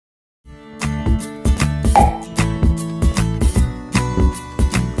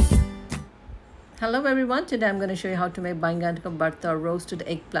Hello everyone, today I'm going to show you how to make Baingan Bharta, roasted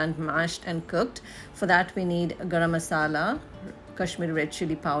eggplant mashed and cooked. For that we need garam masala, Kashmiri red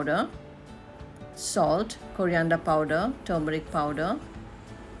chili powder, salt, coriander powder, turmeric powder,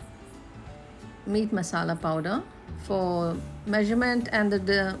 meat masala powder. For measurement and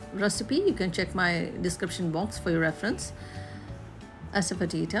the recipe, you can check my description box for your reference.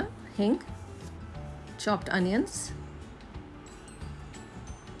 Asafoetida, hing, chopped onions,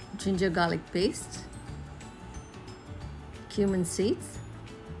 ginger garlic paste, cumin seeds,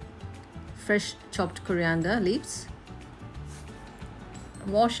 fresh chopped coriander leaves.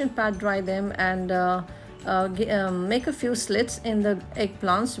 Wash and pat dry them and make a few slits in the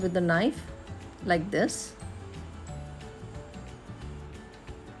eggplants with the knife like this.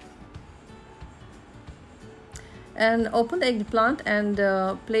 And open the eggplant and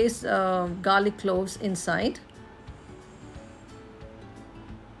place garlic cloves inside.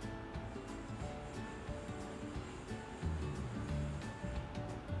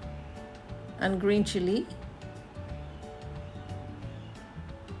 And green chili,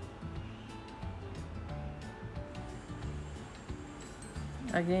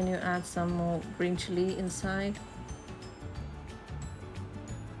 again you add some more green chili inside,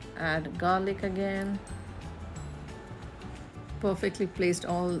 add garlic again, perfectly placed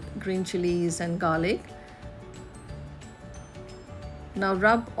all green chilies and garlic. Now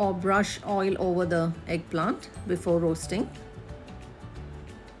rub or brush oil over the eggplant before roasting.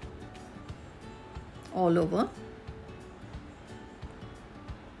 All over,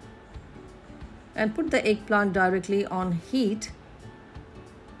 and put the eggplant directly on heat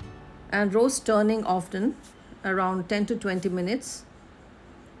and roast, turning often around 10 to 20 minutes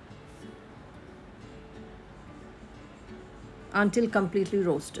until completely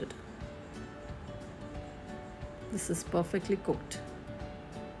roasted. This is perfectly cooked.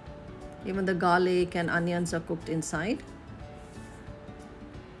 Even the garlic and onions are cooked inside.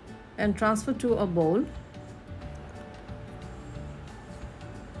 And transfer to a bowl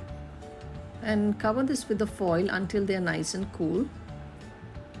and cover this with the foil until they are nice and cool.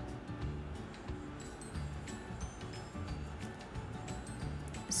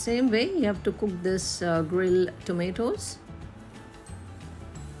 Same way you have to cook this grilled tomatoes,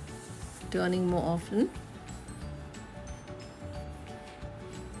 turning more often.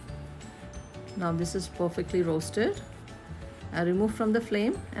 Now this is perfectly roasted. I remove from the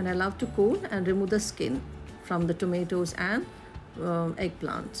flame and allow to cool and remove the skin from the tomatoes and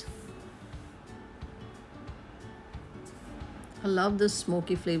eggplant. I love the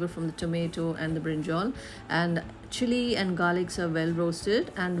smoky flavor from the tomato and the brinjal, and chili and garlics are well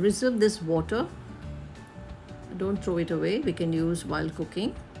roasted. And reserve this water, don't throw it away, we can use while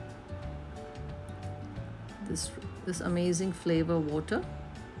cooking. This amazing flavor water.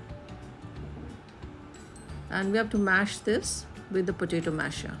 And we have to mash this with the potato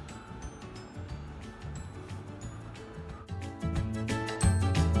masher.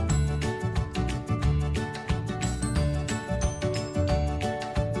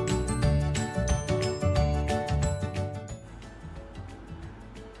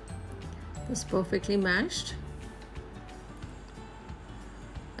 This is perfectly mashed.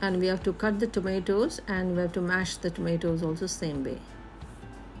 And we have to cut the tomatoes and we have to mash the tomatoes also same way.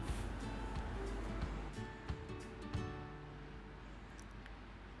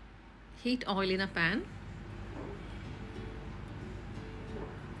 Heat oil in a pan.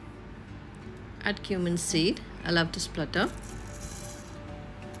 Add cumin seed, allow to splutter.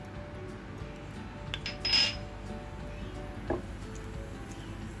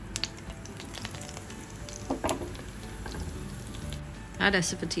 Add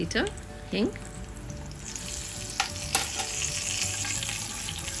asafoetida, hing.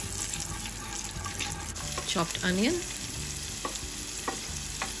 Chopped onion.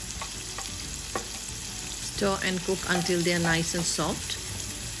 Stir and cook until they are nice and soft.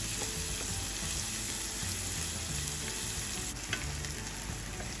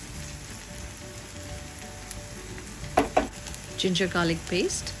 Ginger garlic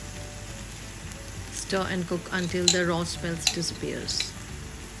paste. Stir and cook until the raw smell disappears.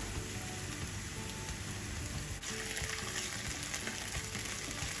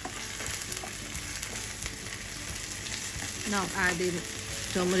 Now add in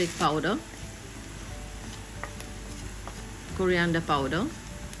turmeric powder, coriander powder,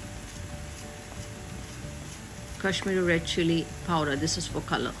 Kashmiri red chili powder, this is for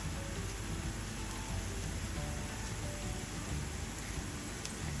color.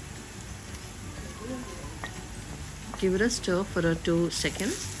 Give it a stir for 2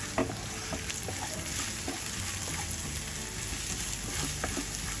 seconds.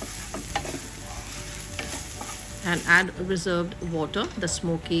 and add reserved water, the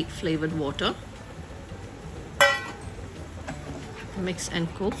smoky flavored water. Mix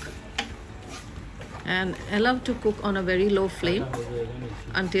and cook, and allow to cook on a very low flame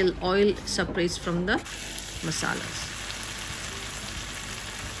until oil separates from the masalas.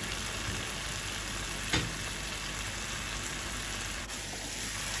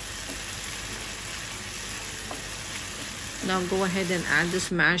 Now go ahead and add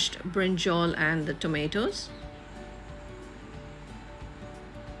this mashed brinjal and the tomatoes.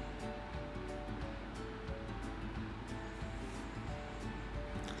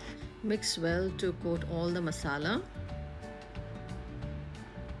 Mix well to coat all the masala.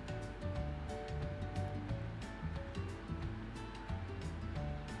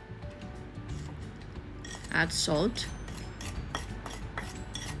 Add salt.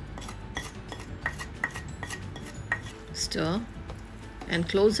 Stir and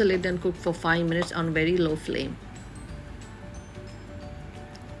close the lid and cook for 5 minutes on very low flame.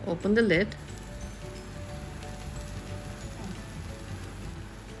 Open the lid.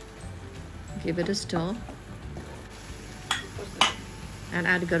 Give it a stir and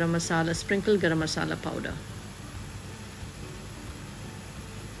add garam masala, sprinkle garam masala powder.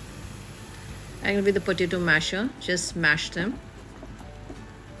 And with the potato masher, just mash them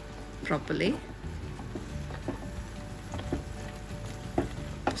properly.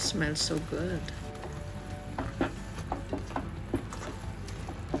 Smells so good.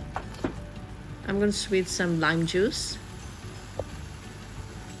 I'm going to squeeze some lime juice.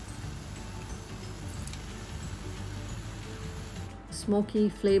 Smoky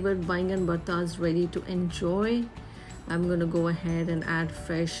flavored Baingan Bharta is ready to enjoy. I'm going to go ahead and add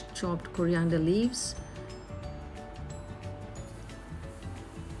fresh chopped coriander leaves.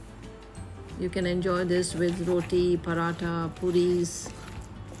 You can enjoy this with roti, paratha, puris.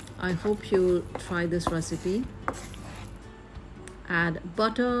 I hope you'll try this recipe. Add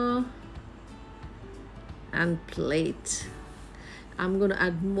butter and plate. I'm going to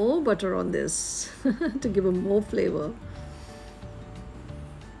add more butter on this to give it more flavor.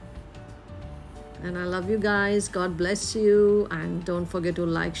 And I love you guys. God bless you. And don't forget to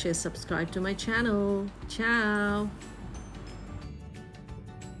like, share, subscribe to my channel. Ciao.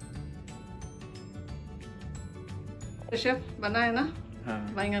 Chef, बना है ना?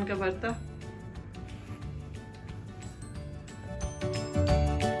 हाँ. बैंगन का भरता.